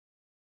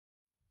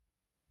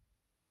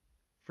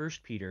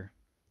First Peter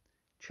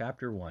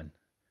chapter 1,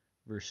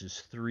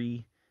 verses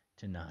 3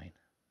 to 9.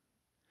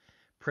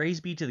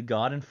 Praise be to the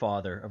God and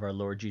Father of our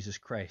Lord Jesus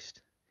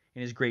Christ.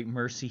 In his great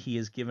mercy he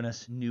has given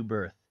us new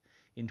birth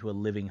into a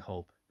living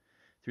hope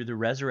through the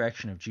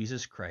resurrection of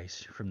Jesus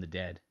Christ from the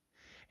dead,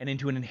 and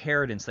into an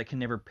inheritance that can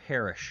never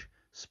perish,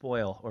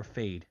 spoil, or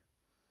fade.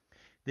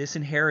 This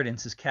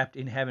inheritance is kept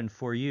in heaven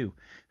for you,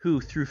 who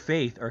through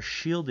faith are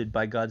shielded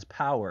by God's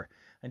power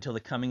until the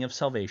coming of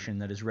salvation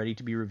that is ready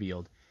to be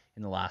revealed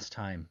in the last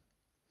time.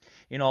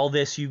 In all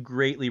this you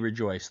greatly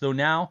rejoice, though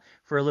now,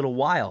 for a little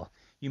while,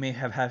 you may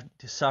have had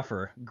to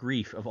suffer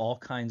grief of all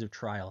kinds of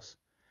trials.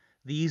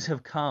 These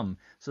have come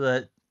so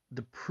that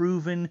the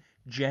proven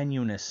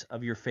genuineness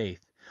of your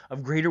faith,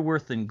 of greater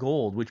worth than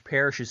gold, which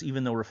perishes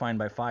even though refined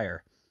by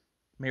fire,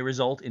 may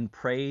result in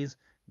praise,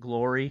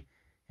 glory,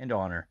 and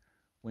honor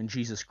when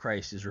Jesus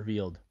Christ is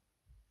revealed.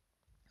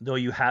 Though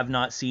you have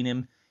not seen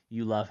him,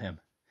 you love him.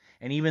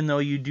 And even though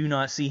you do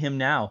not see him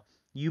now,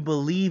 you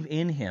believe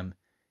in him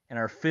and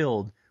are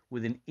filled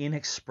with an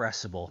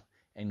inexpressible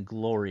and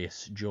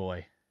glorious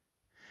joy.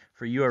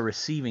 For you are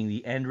receiving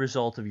the end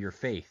result of your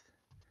faith,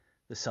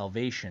 the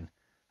salvation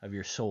of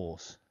your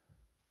souls.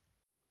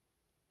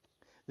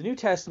 The New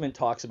Testament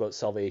talks about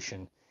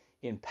salvation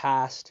in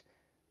past,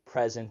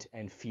 present,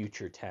 and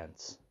future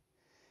tense.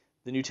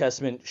 The New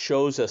Testament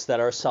shows us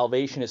that our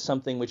salvation is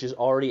something which has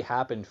already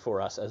happened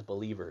for us as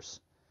believers.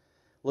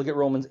 Look at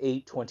Romans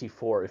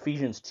 8:24,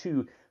 Ephesians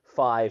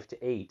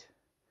 2:5-8.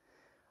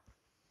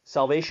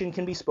 Salvation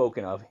can be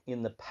spoken of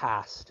in the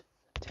past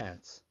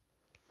tense.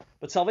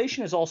 But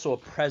salvation is also a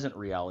present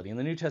reality, and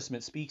the New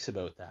Testament speaks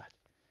about that.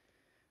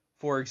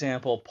 For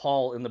example,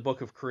 Paul in the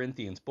book of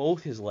Corinthians,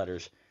 both his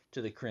letters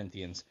to the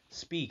Corinthians,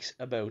 speaks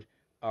about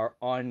our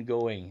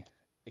ongoing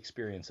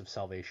experience of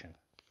salvation.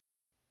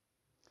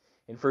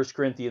 In 1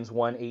 Corinthians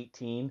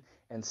 1:18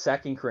 and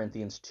 2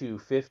 Corinthians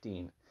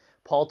 2:15,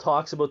 Paul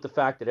talks about the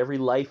fact that every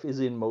life is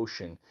in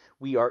motion.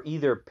 We are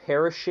either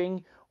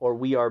perishing or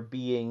we are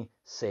being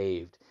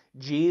saved.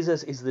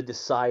 Jesus is the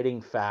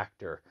deciding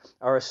factor.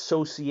 Our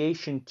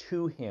association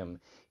to him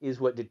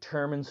is what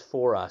determines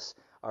for us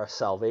our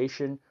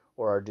salvation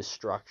or our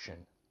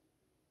destruction.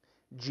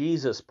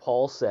 Jesus,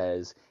 Paul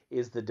says,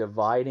 is the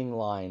dividing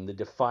line, the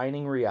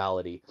defining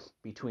reality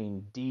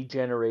between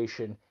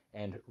degeneration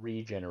and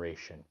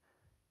regeneration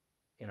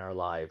in our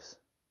lives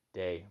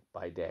day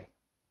by day.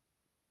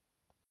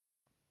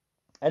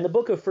 And the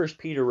book of 1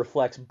 Peter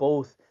reflects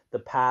both the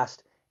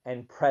past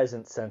and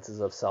present senses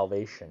of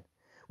salvation.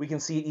 We can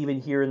see it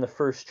even here in the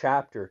first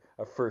chapter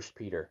of 1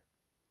 Peter.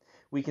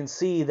 We can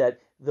see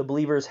that the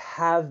believers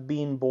have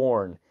been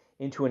born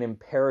into an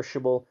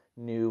imperishable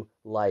new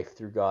life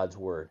through God's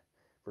word.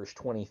 Verse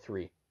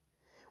 23.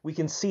 We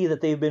can see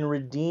that they've been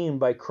redeemed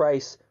by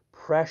Christ's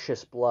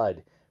precious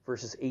blood.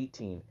 Verses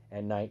 18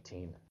 and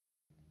 19.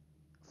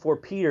 For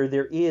Peter,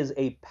 there is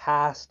a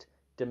past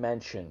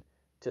dimension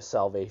to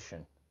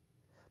salvation.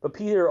 But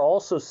Peter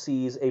also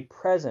sees a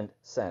present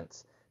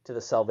sense to the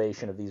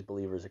salvation of these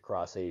believers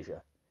across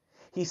Asia.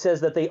 He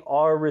says that they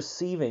are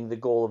receiving the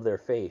goal of their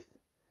faith.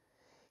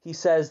 He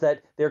says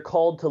that they're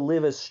called to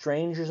live as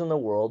strangers in the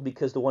world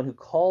because the one who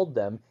called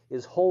them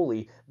is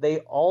holy.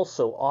 They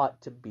also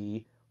ought to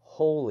be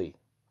holy.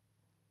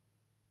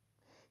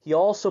 He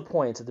also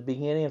points at the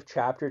beginning of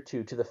chapter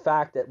 2 to the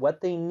fact that what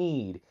they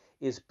need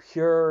is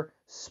pure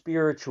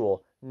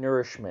spiritual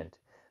nourishment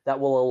that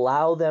will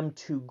allow them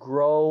to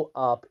grow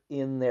up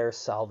in their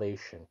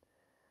salvation.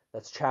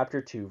 That's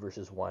chapter 2,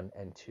 verses 1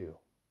 and 2.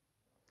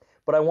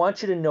 But I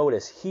want you to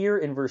notice here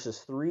in verses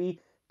 3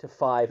 to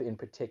 5 in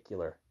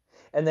particular,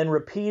 and then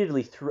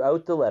repeatedly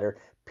throughout the letter,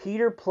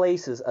 Peter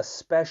places a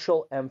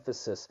special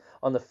emphasis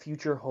on the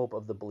future hope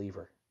of the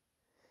believer.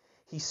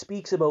 He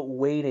speaks about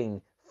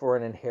waiting for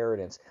an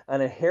inheritance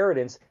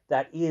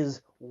that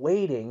is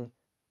waiting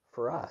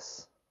for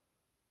us.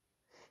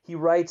 He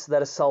writes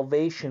that a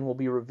salvation will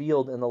be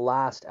revealed in the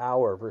last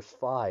hour, verse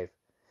 5.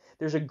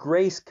 There's a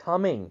grace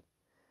coming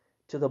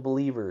to the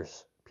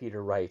believers,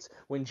 Peter writes,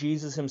 when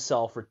Jesus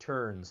himself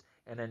returns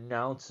and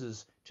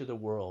announces to the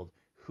world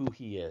who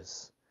he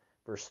is.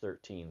 Verse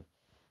 13.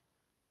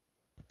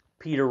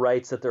 Peter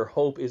writes that their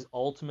hope is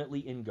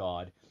ultimately in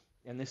God,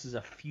 and this is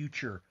a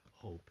future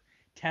hope,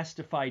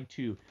 testified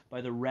to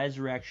by the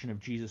resurrection of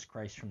Jesus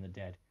Christ from the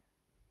dead.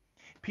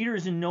 Peter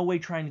is in no way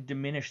trying to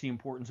diminish the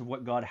importance of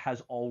what God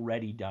has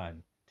already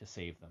done to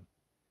save them.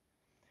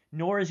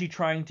 Nor is he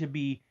trying to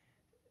be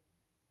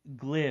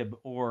glib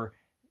or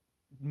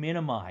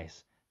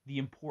minimize the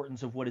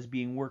importance of what is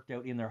being worked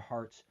out in their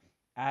hearts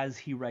as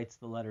he writes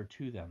the letter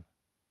to them.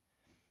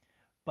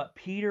 But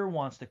Peter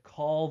wants to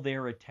call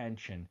their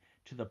attention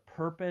to the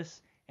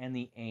purpose and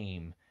the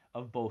aim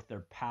of both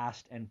their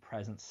past and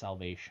present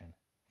salvation.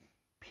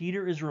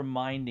 Peter is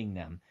reminding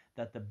them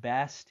that the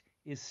best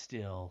is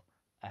still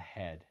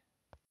ahead.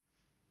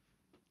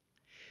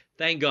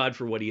 Thank God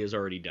for what he has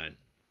already done.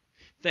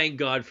 Thank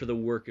God for the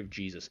work of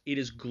Jesus. It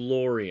is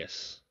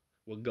glorious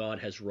what God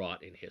has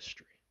wrought in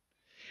history.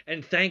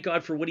 And thank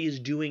God for what he is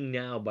doing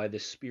now by the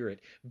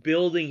Spirit,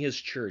 building his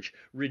church,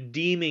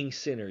 redeeming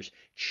sinners,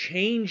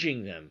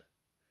 changing them,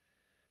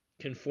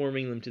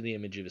 conforming them to the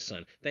image of his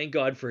Son. Thank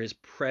God for his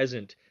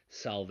present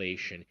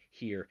salvation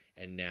here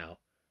and now.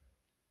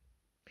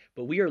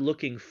 But we are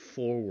looking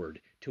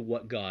forward to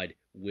what God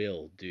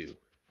will do.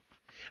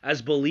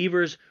 As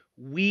believers,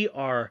 we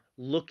are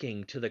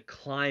looking to the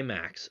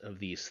climax of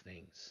these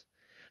things.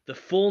 The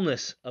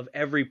fullness of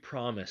every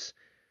promise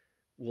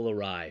will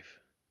arrive.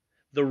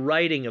 The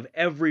righting of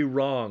every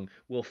wrong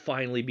will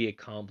finally be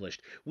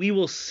accomplished. We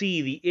will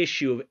see the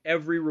issue of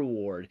every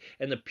reward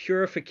and the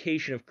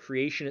purification of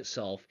creation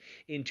itself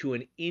into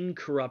an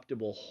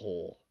incorruptible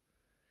whole.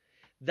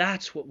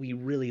 That's what we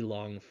really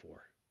long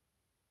for.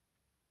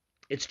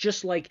 It's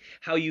just like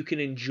how you can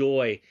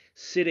enjoy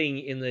sitting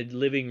in the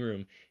living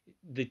room,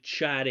 the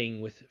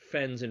chatting with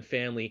friends and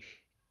family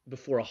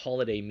before a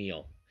holiday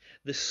meal.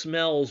 The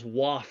smells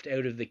waft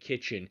out of the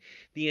kitchen.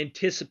 The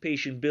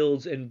anticipation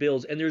builds and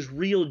builds, and there's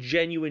real,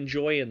 genuine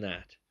joy in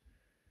that.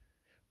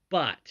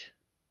 But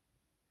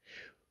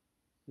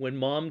when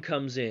mom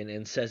comes in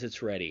and says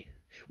it's ready,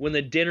 when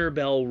the dinner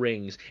bell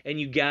rings and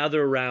you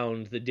gather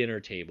around the dinner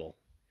table,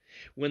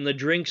 when the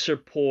drinks are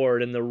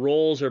poured and the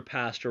rolls are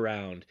passed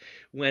around,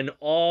 when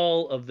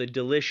all of the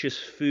delicious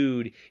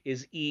food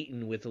is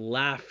eaten with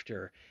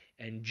laughter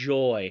and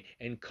joy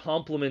and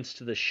compliments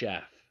to the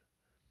chef,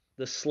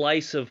 the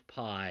slice of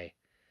pie,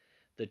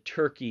 the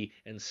turkey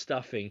and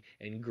stuffing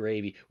and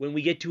gravy, when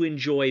we get to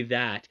enjoy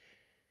that,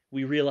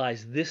 we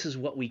realize this is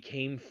what we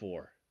came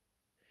for.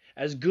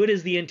 As good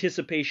as the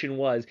anticipation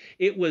was,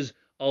 it was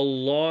a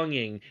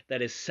longing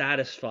that is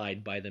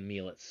satisfied by the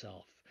meal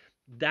itself.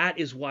 That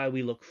is why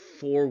we look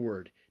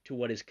forward to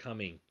what is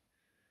coming.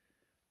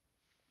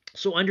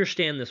 So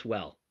understand this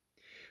well.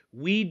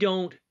 We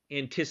don't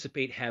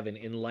anticipate heaven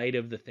in light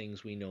of the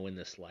things we know in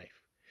this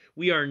life.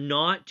 We are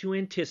not to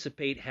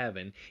anticipate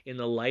heaven in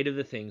the light of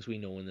the things we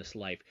know in this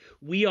life.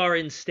 We are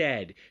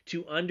instead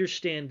to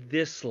understand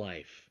this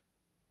life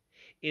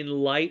in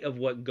light of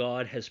what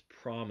God has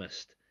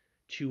promised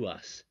to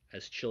us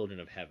as children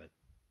of heaven.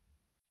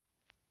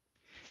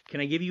 Can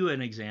I give you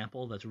an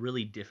example that's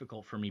really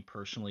difficult for me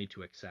personally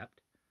to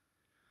accept?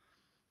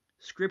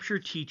 Scripture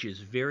teaches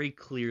very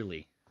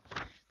clearly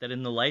that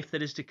in the life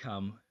that is to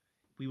come,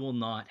 we will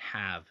not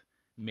have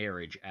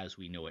marriage as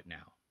we know it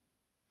now.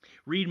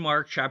 Read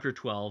Mark chapter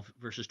 12,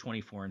 verses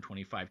 24 and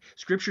 25.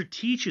 Scripture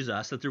teaches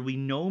us that there will be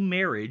no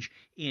marriage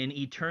in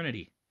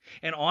eternity.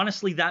 And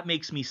honestly, that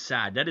makes me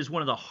sad. That is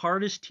one of the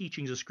hardest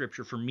teachings of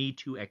Scripture for me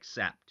to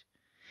accept.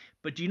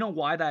 But do you know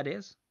why that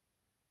is?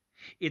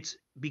 It's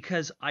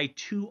because I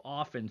too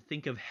often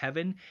think of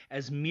heaven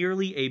as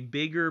merely a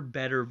bigger,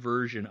 better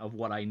version of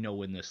what I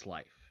know in this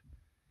life.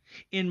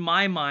 In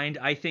my mind,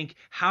 I think,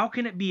 how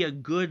can it be a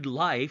good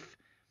life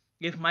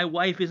if my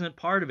wife isn't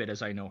part of it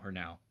as I know her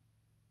now?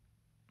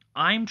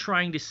 I'm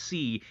trying to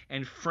see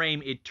and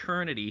frame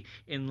eternity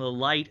in the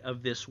light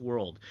of this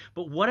world.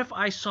 But what if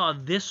I saw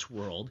this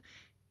world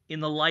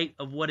in the light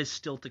of what is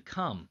still to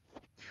come?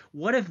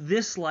 What if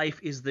this life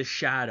is the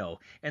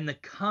shadow and the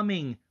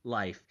coming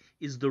life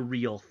is the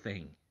real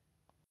thing?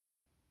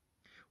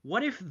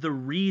 What if the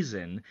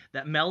reason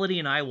that Melody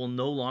and I will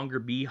no longer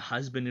be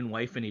husband and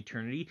wife in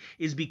eternity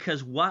is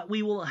because what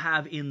we will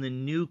have in the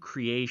new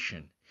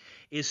creation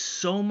is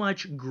so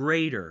much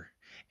greater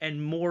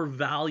and more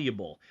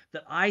valuable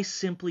that I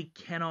simply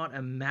cannot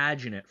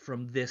imagine it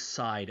from this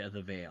side of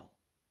the veil?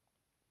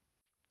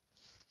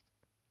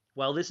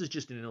 While this is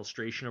just an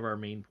illustration of our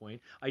main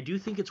point, I do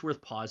think it's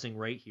worth pausing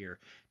right here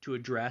to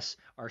address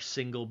our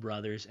single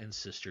brothers and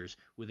sisters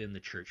within the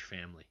church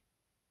family.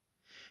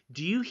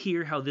 Do you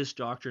hear how this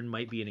doctrine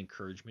might be an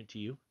encouragement to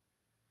you?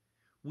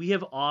 We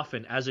have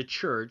often, as a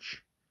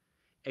church,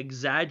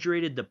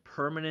 exaggerated the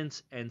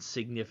permanence and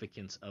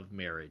significance of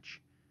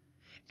marriage,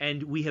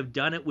 and we have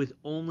done it with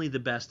only the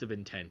best of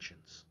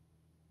intentions.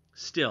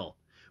 Still,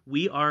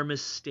 we are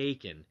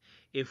mistaken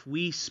if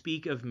we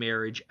speak of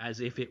marriage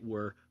as if it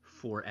were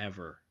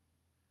forever.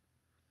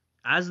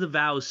 As the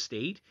vows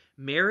state,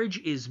 marriage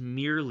is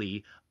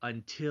merely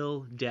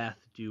until death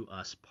do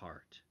us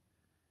part.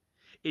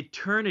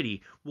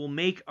 Eternity will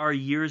make our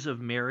years of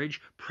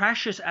marriage,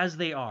 precious as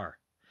they are,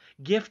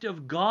 gift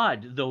of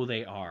God though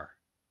they are,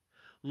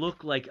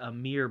 look like a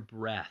mere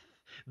breath.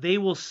 They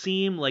will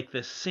seem like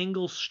the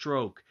single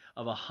stroke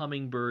of a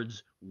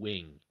hummingbird's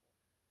wing.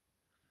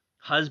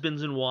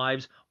 Husbands and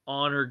wives,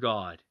 honor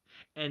God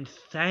and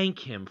thank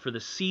Him for the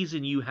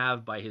season you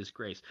have by His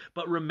grace.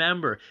 But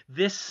remember,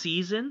 this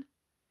season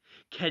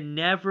can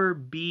never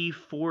be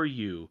for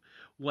you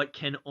what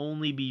can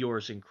only be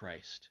yours in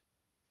Christ.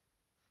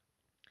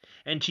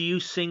 And to you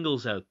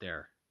singles out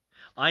there,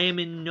 I am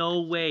in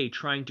no way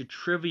trying to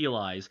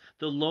trivialize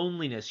the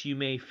loneliness you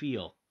may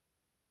feel.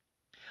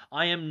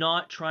 I am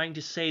not trying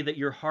to say that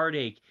your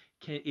heartache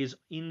is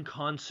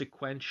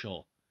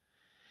inconsequential.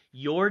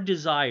 Your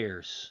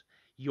desires,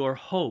 your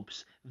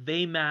hopes,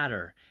 they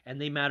matter, and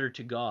they matter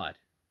to God.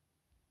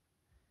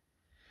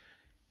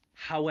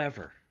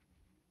 However,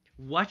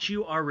 What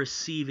you are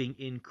receiving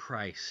in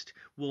Christ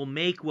will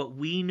make what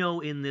we know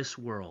in this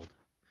world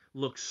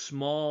look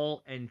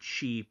small and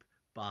cheap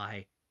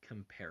by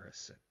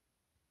comparison.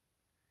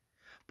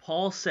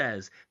 Paul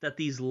says that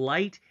these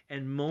light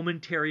and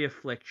momentary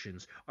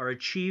afflictions are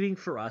achieving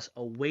for us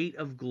a weight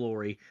of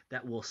glory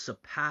that will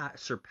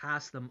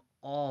surpass them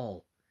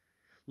all.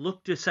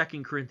 Look to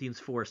 2 Corinthians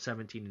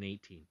 4:17 and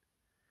 18.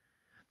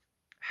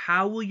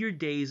 How will your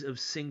days of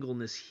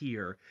singleness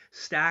here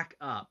stack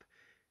up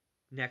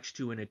next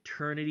to an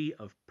eternity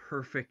of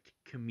perfect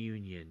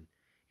communion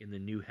in the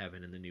new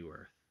heaven and the new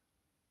earth?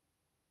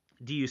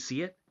 Do you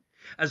see it?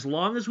 As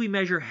long as we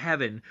measure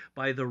heaven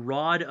by the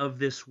rod of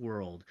this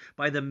world,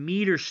 by the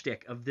meter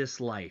stick of this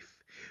life,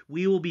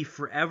 we will be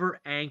forever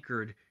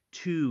anchored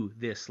to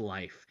this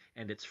life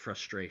and its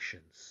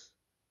frustrations.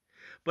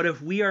 But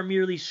if we are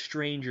merely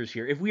strangers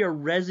here, if we are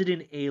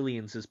resident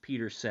aliens, as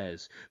Peter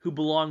says, who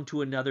belong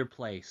to another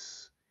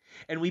place,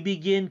 and we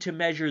begin to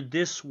measure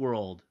this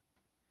world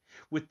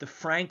with the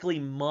frankly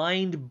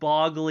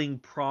mind-boggling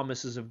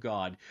promises of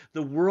God,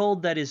 the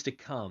world that is to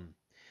come,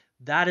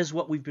 that is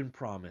what we've been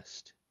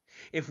promised.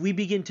 If we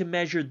begin to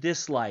measure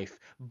this life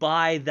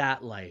by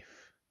that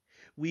life,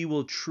 we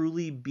will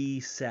truly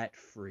be set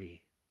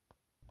free.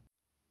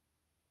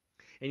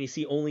 And you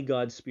see, only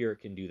God's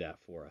Spirit can do that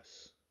for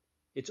us.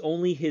 It's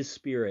only His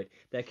Spirit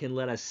that can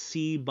let us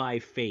see by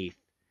faith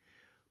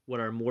what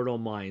our mortal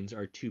minds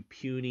are too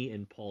puny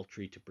and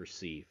paltry to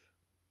perceive.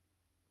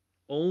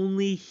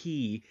 Only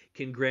He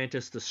can grant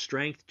us the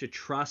strength to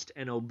trust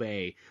and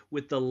obey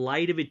with the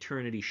light of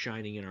eternity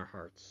shining in our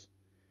hearts.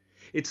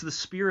 It's the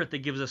Spirit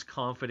that gives us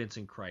confidence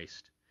in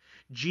Christ.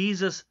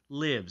 Jesus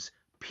lives,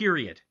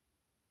 period.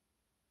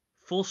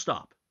 Full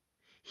stop.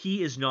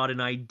 He is not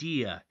an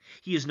idea.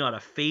 He is not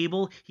a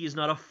fable. He is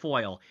not a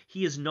foil.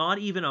 He is not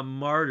even a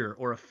martyr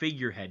or a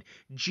figurehead.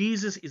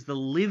 Jesus is the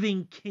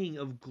living King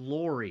of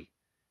glory.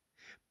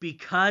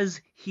 Because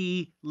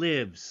He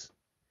lives,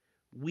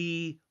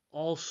 we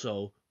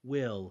also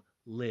will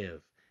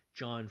live.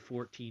 John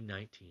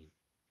 14:19.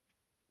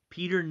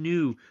 Peter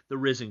knew the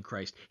risen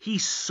Christ. He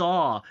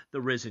saw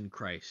the risen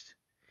Christ.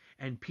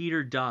 And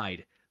Peter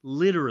died,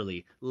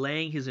 literally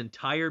laying his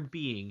entire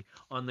being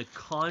on the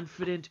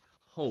confident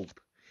hope,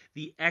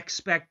 the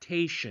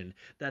expectation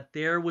that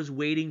there was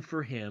waiting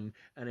for him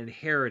an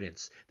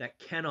inheritance that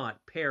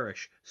cannot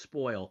perish,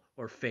 spoil,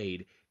 or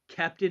fade,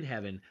 kept in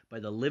heaven by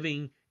the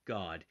living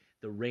God,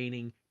 the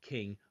reigning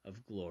King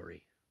of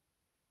glory.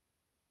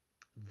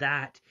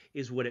 That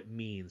is what it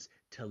means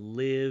to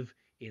live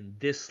in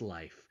this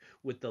life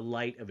with the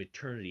light of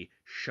eternity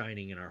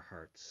shining in our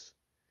hearts.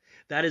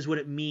 That is what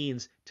it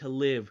means to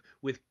live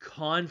with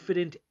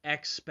confident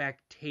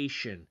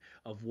expectation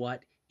of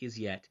what is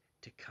yet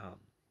to come.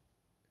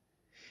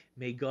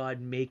 May God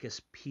make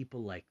us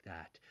people like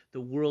that. The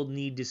world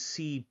needs to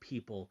see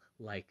people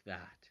like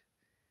that.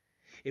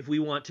 If we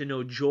want to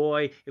know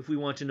joy, if we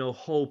want to know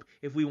hope,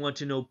 if we want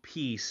to know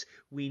peace,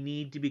 we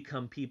need to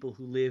become people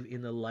who live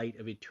in the light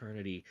of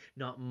eternity,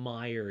 not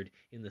mired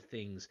in the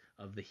things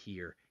of the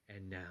here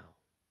and now.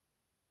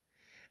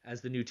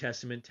 As the New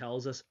Testament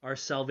tells us, our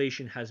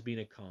salvation has been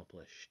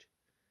accomplished.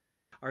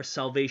 Our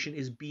salvation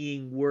is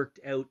being worked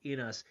out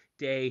in us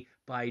day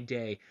by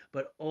day.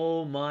 But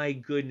oh my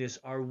goodness,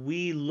 are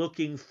we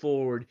looking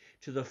forward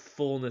to the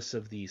fullness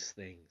of these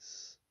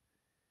things?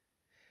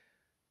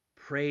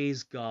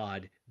 Praise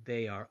God,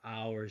 they are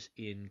ours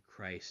in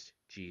Christ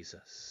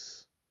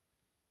Jesus.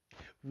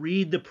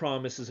 Read the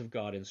promises of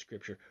God in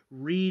Scripture.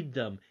 Read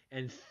them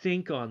and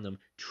think on them.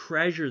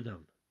 Treasure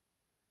them.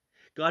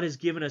 God has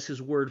given us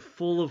His Word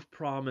full of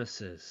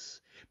promises.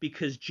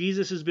 Because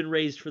Jesus has been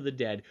raised for the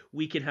dead,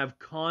 we can have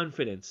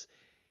confidence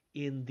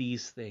in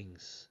these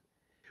things.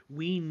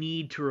 We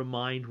need to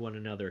remind one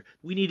another.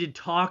 We need to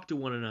talk to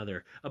one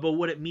another about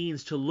what it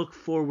means to look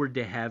forward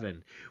to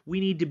heaven.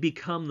 We need to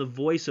become the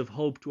voice of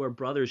hope to our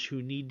brothers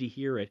who need to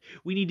hear it.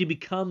 We need to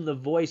become the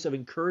voice of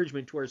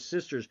encouragement to our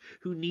sisters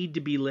who need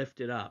to be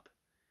lifted up.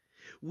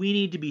 We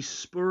need to be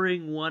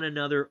spurring one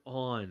another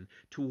on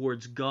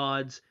towards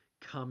God's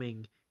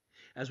coming.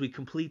 As we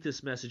complete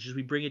this message, as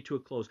we bring it to a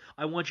close,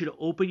 I want you to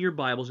open your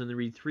Bibles and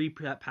read three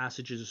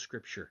passages of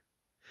Scripture.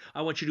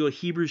 I want you to go to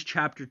Hebrews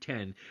chapter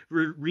 10,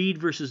 read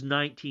verses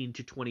 19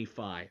 to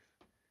 25.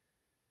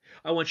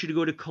 I want you to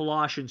go to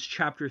Colossians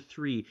chapter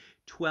 3,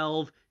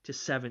 12 to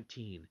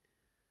 17.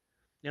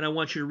 And I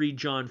want you to read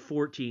John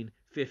 14,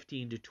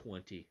 15 to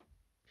 20.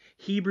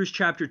 Hebrews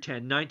chapter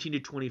 10, 19 to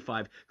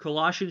 25.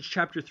 Colossians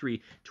chapter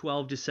 3,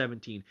 12 to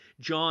 17.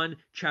 John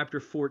chapter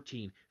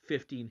 14,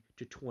 15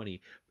 to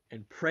 20.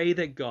 And pray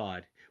that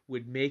God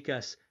would make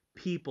us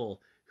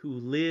people who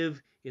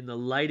live in the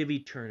light of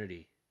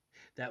eternity,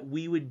 that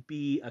we would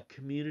be a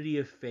community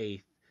of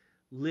faith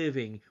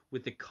living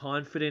with the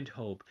confident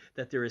hope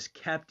that there is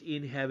kept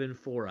in heaven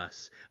for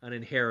us an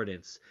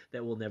inheritance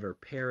that will never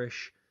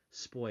perish,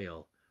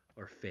 spoil,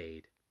 or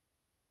fade.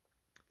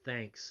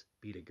 Thanks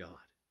be to God.